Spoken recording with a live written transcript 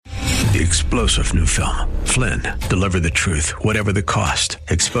The explosive new film, Flynn, deliver the truth, whatever the cost,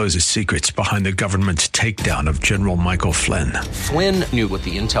 exposes secrets behind the government's takedown of General Michael Flynn. Flynn knew what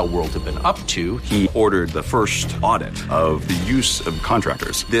the intel world had been up to. He ordered the first audit of the use of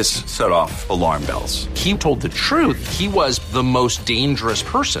contractors. This set off alarm bells. He told the truth. He was the most dangerous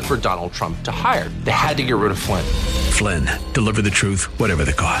person for Donald Trump to hire. They had to get rid of Flynn. Flynn, deliver the truth, whatever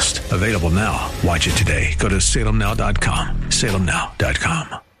the cost. Available now. Watch it today. Go to salemnow.com.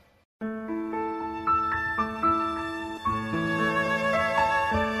 salemnow.com.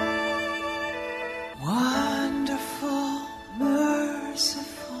 Wonderful,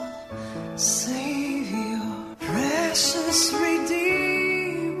 merciful Savior, precious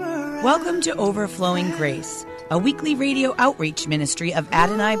Redeemer. Welcome to Overflowing Grace, a weekly radio outreach ministry of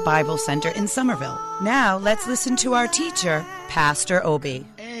Adonai Bible Center in Somerville. Now, let's listen to our teacher, Pastor Obi.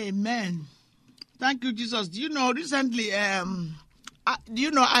 Amen. Thank you, Jesus. Do you know, recently, I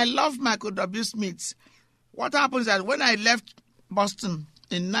love Michael W. Smith. What happens is that when I left Boston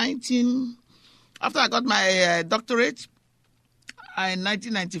after I got my doctorate in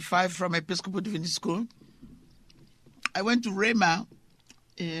 1995 from Episcopal Divinity School, I went to Rhema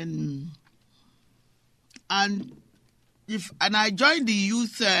and I joined the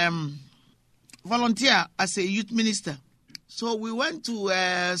youth volunteer as a youth minister. So we went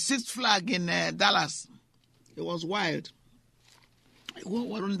to Six Flags in Dallas. It was wild. It was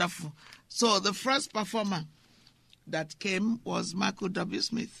wonderful. So the first performer that came was Michael W.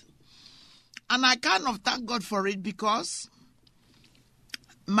 Smith. And I kind of thank God for it because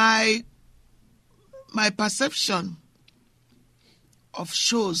my perception of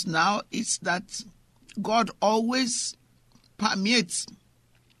shows now is that God always permeates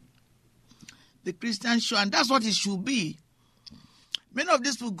the Christian show, and that's what it should be. Many of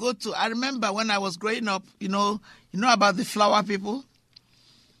these will go to, I remember when I was growing up, you know about the flower people?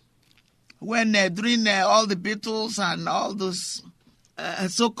 When during all the Beatles and all those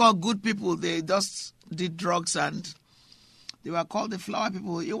so-called good people, they just did drugs and they were called the flower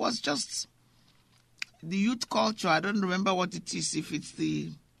people. It was just the youth culture. I don't remember what it is, if it's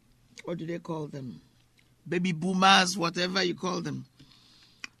what do they call them? Baby boomers, whatever you call them.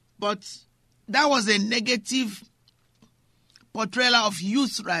 But that was a negative portrayal of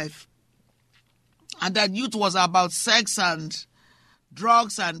youth life. And that youth was about sex and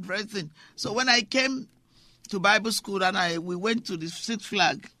drugs and everything. So when I came to Bible school and we went to the Six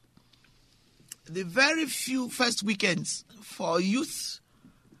Flags, the very few first weekends for youth,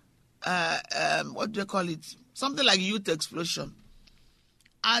 what do they call it? Something like youth explosion.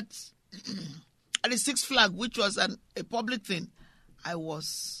 At the Six Flags, which was a public thing,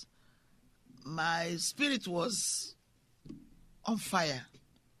 my spirit was on fire.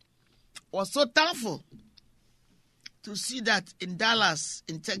 I was so thankful to see that in Dallas,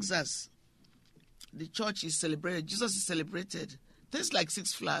 in Texas, the church is celebrated. Jesus is celebrated. Things like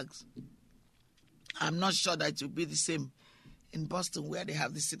Six Flags. I'm not sure that it will be the same in Boston where they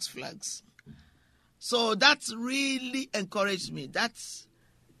have the Six Flags. So that really encouraged me. That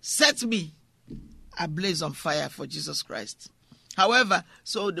set me ablaze on fire for Jesus Christ. However,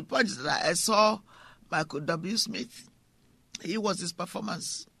 so the point is that I saw Michael W. Smith. He was his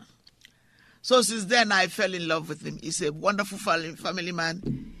performance. So since then, I fell in love with him. He's a wonderful family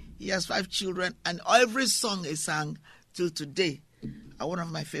man. He has 5 children, and every song he sang till today are one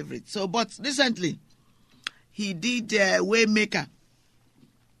of my favorites. So, but recently, he did Waymaker.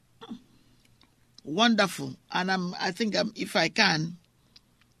 Wonderful. And I think if I can,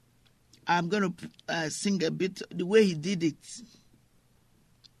 I'm going to sing a bit the way he did it.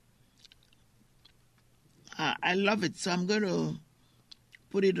 I love it, so I'm going to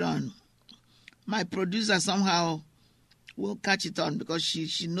put it on. My producer somehow will catch it on because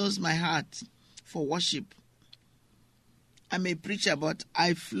she knows my heart for worship. I'm a preacher, but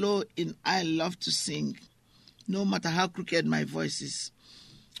I love to sing, no matter how crooked my voice is.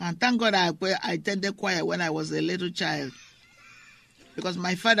 And thank God I attended choir when I was a little child, because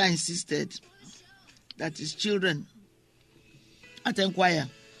my father insisted that his children attend choir.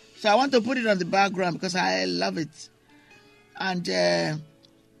 So I want to put it on the background because I love it. And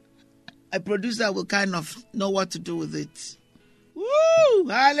a producer will kind of know what to do with it. Woo!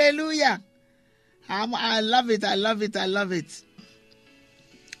 Hallelujah! I love it, I love it, I love it.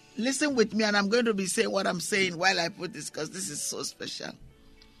 Listen with me, and I'm going to be saying what I'm saying while I put this, because this is so special.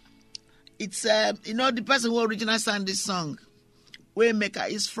 It's, the person who originally sang this song, Waymaker,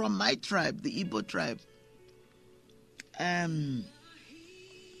 is from my tribe, the Igbo tribe.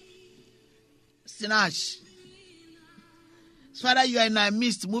 Sinash. Father, you are in our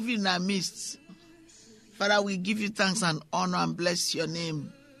midst, moving in our midst. Father, we give you thanks and honor and bless your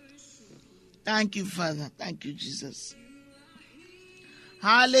name. Thank you, Father. Thank you, Jesus.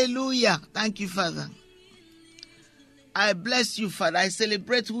 Hallelujah. Thank you, Father. I bless you, Father. I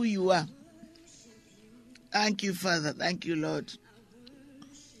celebrate who you are. Thank you, Father. Thank you, Lord.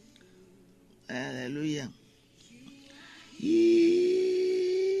 Hallelujah.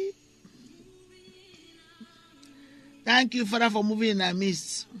 Thank you, Father, for moving in our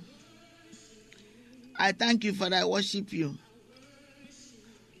midst. I thank you, Father. I worship you.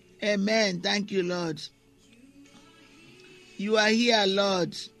 Amen. Thank you, Lord. You are here,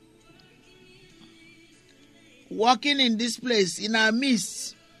 Lord. Walking in this place, in our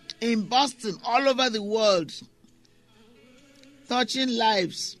midst, in Boston, all over the world, touching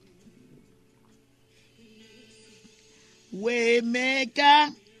lives.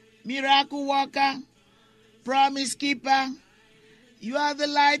 Waymaker, miracle worker, promise keeper. You are the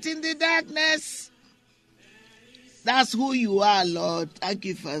light in the darkness. That's who you are, Lord. Thank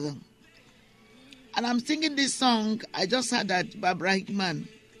you, Father. And I'm singing this song. I just heard that Barbara Hickman,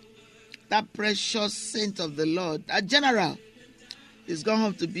 that precious saint of the Lord, that general, is going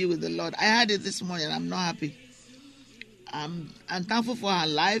home to be with the Lord. I heard it this morning. I'm not happy. I'm thankful for her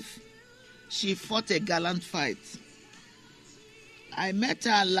life. She fought a gallant fight. I met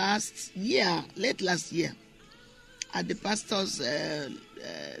her late last year, at the pastor's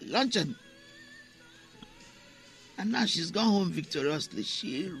luncheon. And now she's gone home victoriously.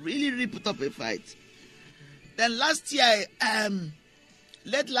 She really put up a fight. Then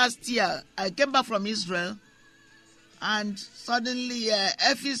late last year, I came back from Israel, and suddenly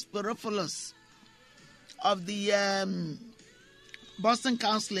Ephes Peropoulos of the Boston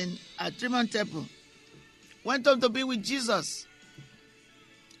Counseling at Tremont Temple went on to be with Jesus.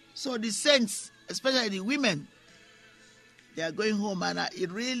 So the saints, especially the women, they are going home, and I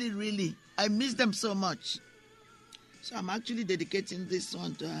miss them so much. So I'm actually dedicating this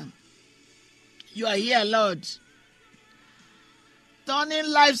one to her. You are here, Lord. Turning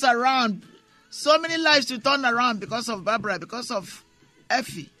lives around. So many lives to turn around because of Barbara, because of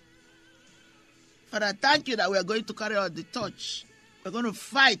Effie. Father, thank you that we are going to carry out the torch. We're going to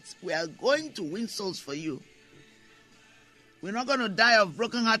fight. We are going to win souls for you. We're not going to die of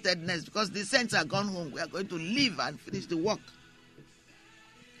brokenheartedness because the saints are gone home. We are going to live and finish the work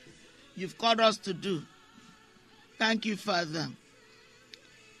you've called us to do. Thank you, Father.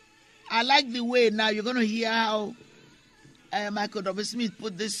 I like the way now you're going to hear how Michael W. Smith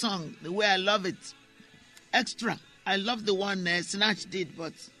put this song, the way I love it. Extra. I love the one Sinach did,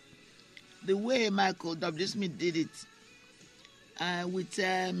 but the way Michael W. Smith did it with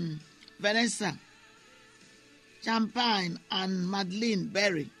Vanessa Champagne and Madeleine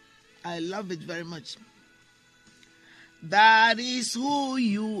Berry. I love it very much. That is who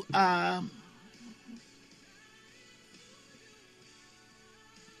you are.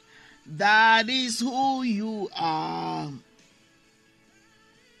 That is who you are.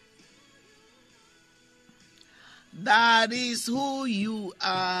 That is who you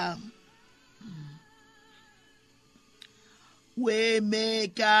are.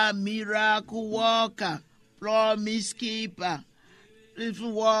 Waymaker, miracle worker, promise keeper,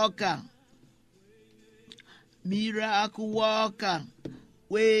 little worker, miracle worker,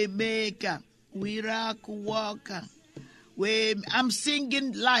 waymaker, miracle worker. I'm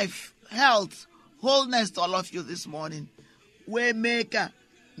singing life, health, wholeness to all of you this morning. Waymaker,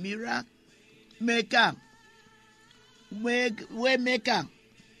 miracle maker, waymaker,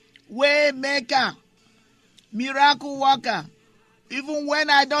 waymaker, miracle worker. Even when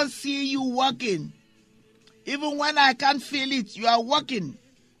I don't see you working, even when I can't feel it, you are working.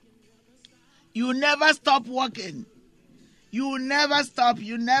 You never stop working. You never stop.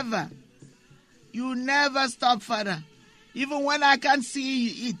 You never stop, Father. Even when I can't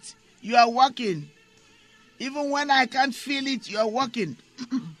see it, you are working. Even when I can't feel it, you are working.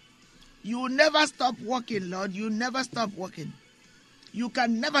 You never stop working, Lord. You never stop working. You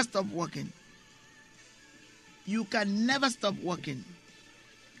can never stop working. You can never stop working.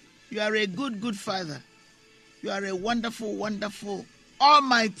 You are a good Father. You are a wonderful, wonderful,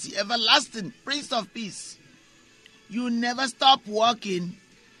 almighty, everlasting Prince of Peace. You never stop working.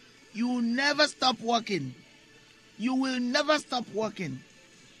 You never stop working. You will never stop working.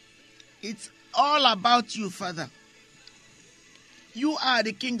 It's all about you, Father. You are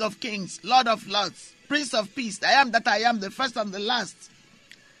the King of Kings, Lord of Lords, Prince of Peace. I am that I am, the first and the last.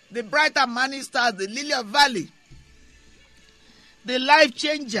 The bright and morning star, the lily of valley. The life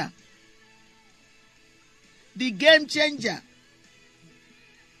changer. The game changer.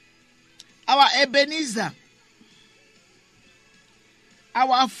 Our Ebenezer.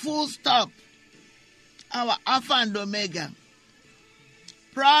 Our full stop. Our Alpha and Omega.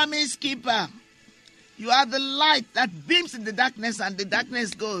 Promise keeper. You are the light that beams in the darkness and the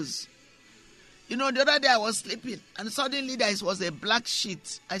darkness goes. You know, the other day I was sleeping and suddenly there was a black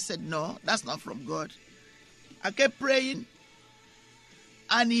sheet. I said, no, that's not from God. I kept praying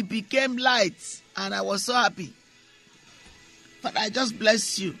and it became light and I was so happy. Father, I just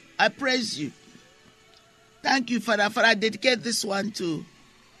bless you. I praise you. Thank you, Father. Father, I dedicate this one to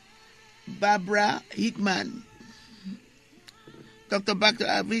Barbara Hickman. Dr.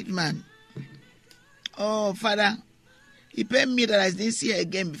 Barbara Hickman. Oh, Father, he paid me that I didn't see her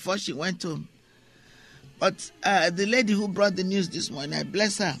again before she went home. But the lady who brought the news this morning, I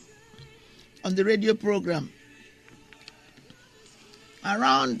bless her, on the radio program.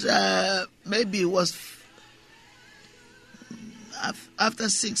 Around, maybe it was after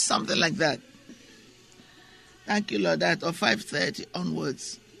 6, something like that. Thank you, Lord, that, or 5:30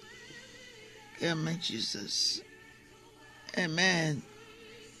 onwards. Amen, Jesus. Amen.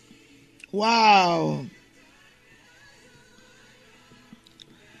 Wow.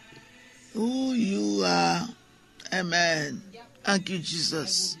 Who you are. Amen. Thank you,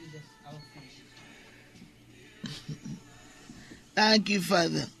 Jesus. Thank you,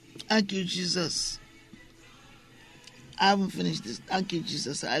 Father. Thank you, Jesus. I haven't finished this. Thank you,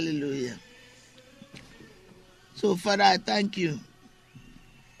 Jesus. Hallelujah. So, Father, I thank you.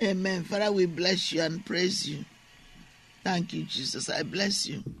 Amen. Father, we bless you and praise you. Thank you, Jesus. I bless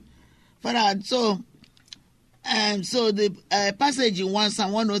you. Father, so the passage in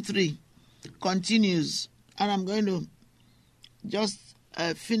Psalm 103 continues, and I'm going to just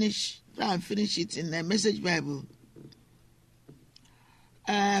finish it in the Message Bible.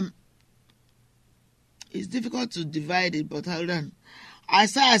 It's difficult to divide it, but hold on.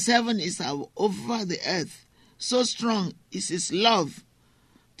 Isaiah 7 is over the earth. So strong is his love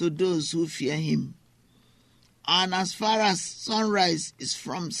to those who fear him. And as far as sunrise is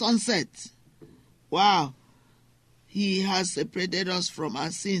from sunset, wow, he has separated us from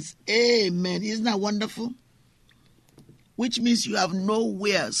our sins. Amen. Isn't that wonderful? Which means you have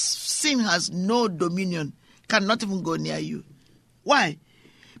nowhere. Sin has no dominion, cannot even go near you. Why?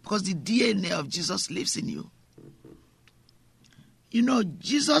 Because the DNA of Jesus lives in you. You know,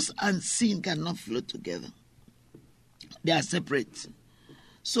 Jesus and sin cannot flow together. They are separate.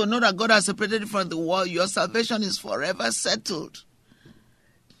 So know that God has separated you from the world. Your salvation is forever settled.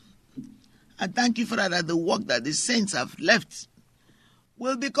 And thank you for that the work that the saints have left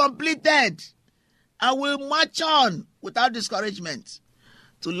will be completed. And will march on without discouragement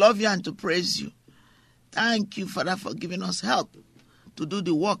to love you and to praise you. Thank you, Father, for giving us help to do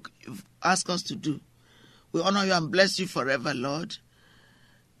the work you've asked us to do. We honor you and bless you forever, Lord.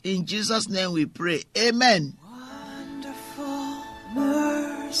 In Jesus' name we pray. Amen. Wonderful,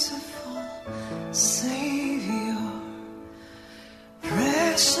 merciful Savior,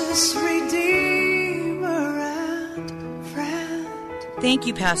 precious Redeemer and friend. Thank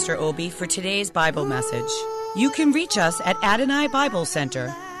you, Pastor Obi, for today's Bible message. You can reach us at Adonai Bible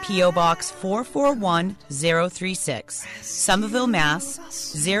Center, P.O. Box 441036, Somerville, Mass.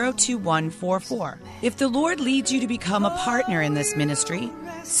 02144. If the Lord leads you to become a partner in this ministry,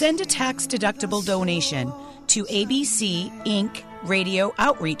 send a tax-deductible donation to ABC Inc. Radio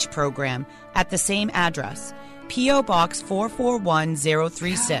Outreach Program at the same address, P.O. Box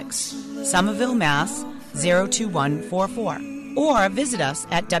 441036, Somerville, Mass. 02144. Or visit us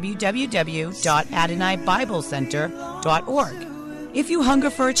at www.AdonaiBibleCenter.org. If you hunger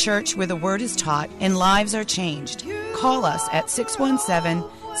for a church where the Word is taught and lives are changed, call us at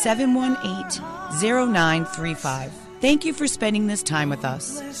 617-718-0935. Thank you for spending this time with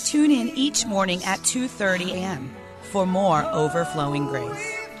us. Tune in each morning at 2:30 a.m. for more Overflowing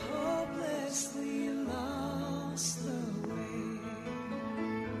Grace.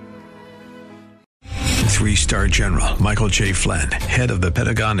 Three-star General Michael J. Flynn, head of the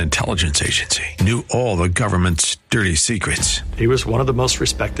Pentagon Intelligence Agency, knew all the government's dirty secrets. He was one of the most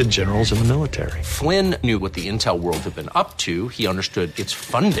respected generals in the military. Flynn knew what the intel world had been up to. He understood its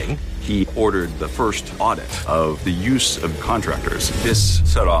funding. He ordered the first audit of the use of contractors. This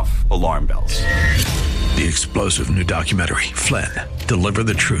set off alarm bells. The explosive new documentary, Flynn, Deliver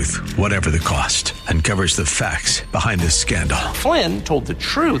the Truth, Whatever the Cost, uncovers the facts behind this scandal. Flynn told the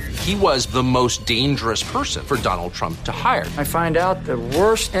truth. He was the most dangerous person for Donald Trump to hire. I find out the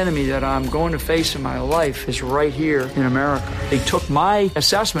worst enemy that I'm going to face in my life is right here in America. They took my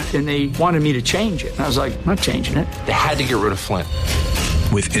assessment and they wanted me to change it. And I was like, I'm not changing it. They had to get rid of Flynn.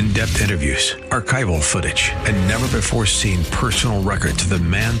 With in-depth interviews, archival footage, and never-before-seen personal records of the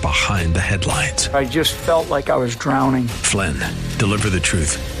man behind the headlines. I just felt like I was drowning. Flynn, deliver the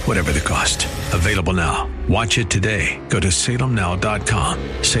truth, whatever the cost. Available now. Watch it today. Go to salemnow.com.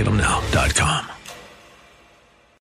 salemnow.com.